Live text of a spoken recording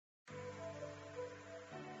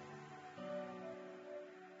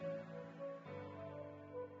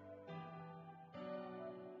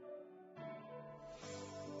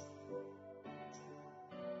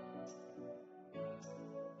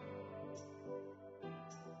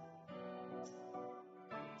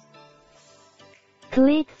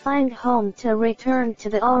Click Find Home to return to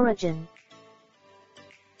the origin.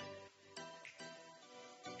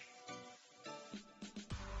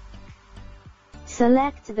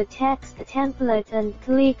 Select the text template and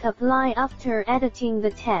click Apply after editing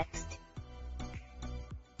the text.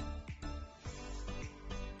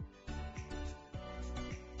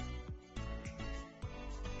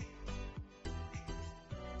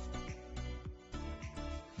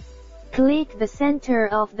 Click the center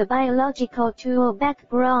of the biological tool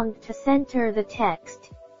background to center the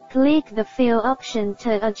text. Click the Fill option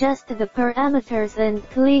to adjust the parameters and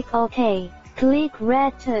click OK. Click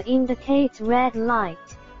Red to indicate red light.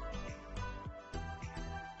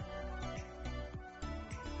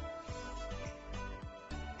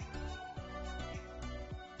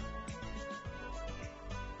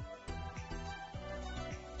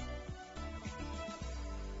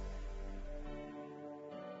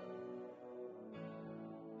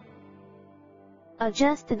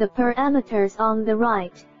 Adjust the parameters on the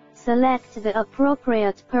right. Select the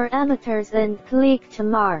appropriate parameters and click to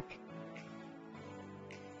mark.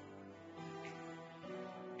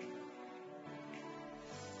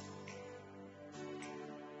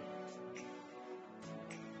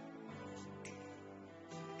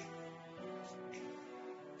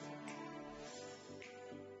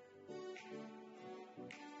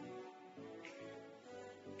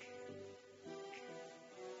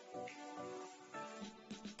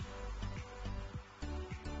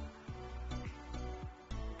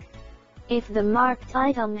 If the marked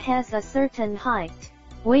item has a certain height,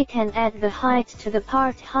 we can add the height to the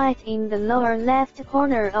part height in the lower left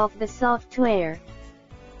corner of the software.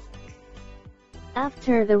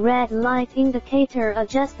 After the red light indicator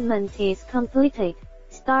adjustment is completed,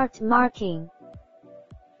 start marking.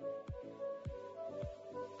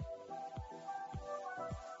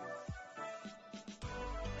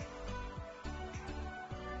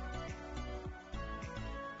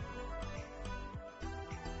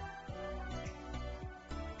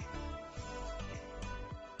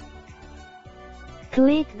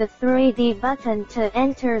 Click the 3D button to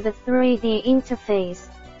enter the 3D interface.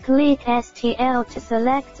 Click STL to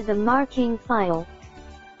select the marking file.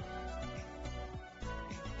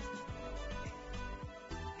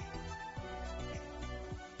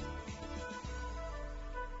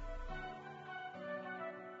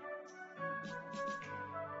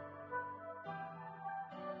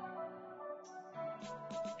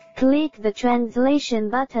 Click the Translation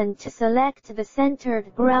button to select the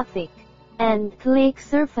centered graphic, and click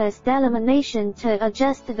Surface Delamination to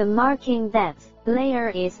adjust the marking depth. Layer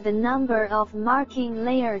is the number of marking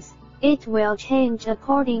layers. It will change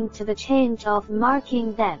according to the change of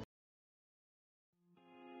marking depth.